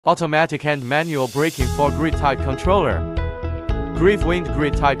Automatic and manual braking for grid-type controller. Greef wind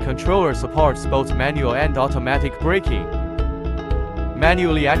grid-type controller supports both manual and automatic braking.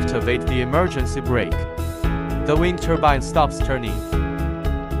 Manually activate the emergency brake. The wind turbine stops turning.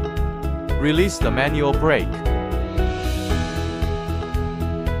 Release the manual brake.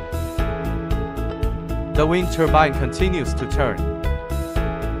 The wind turbine continues to turn.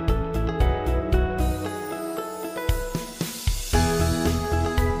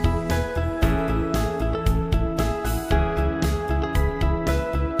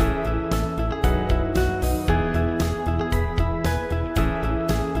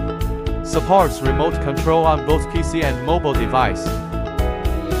 Supports remote control on both PC and mobile device.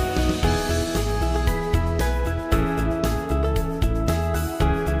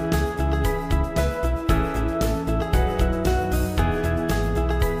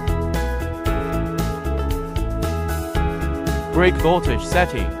 Brake voltage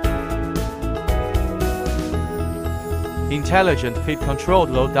setting. Intelligent pit-controlled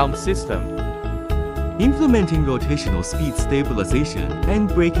load-down system. Implementing rotational speed stabilization and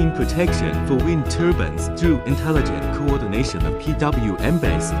braking protection for wind turbines through intelligent coordination of PWM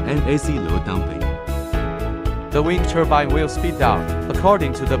base and AC load dumping. The wind turbine will speed down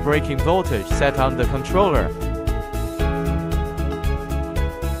according to the braking voltage set on the controller.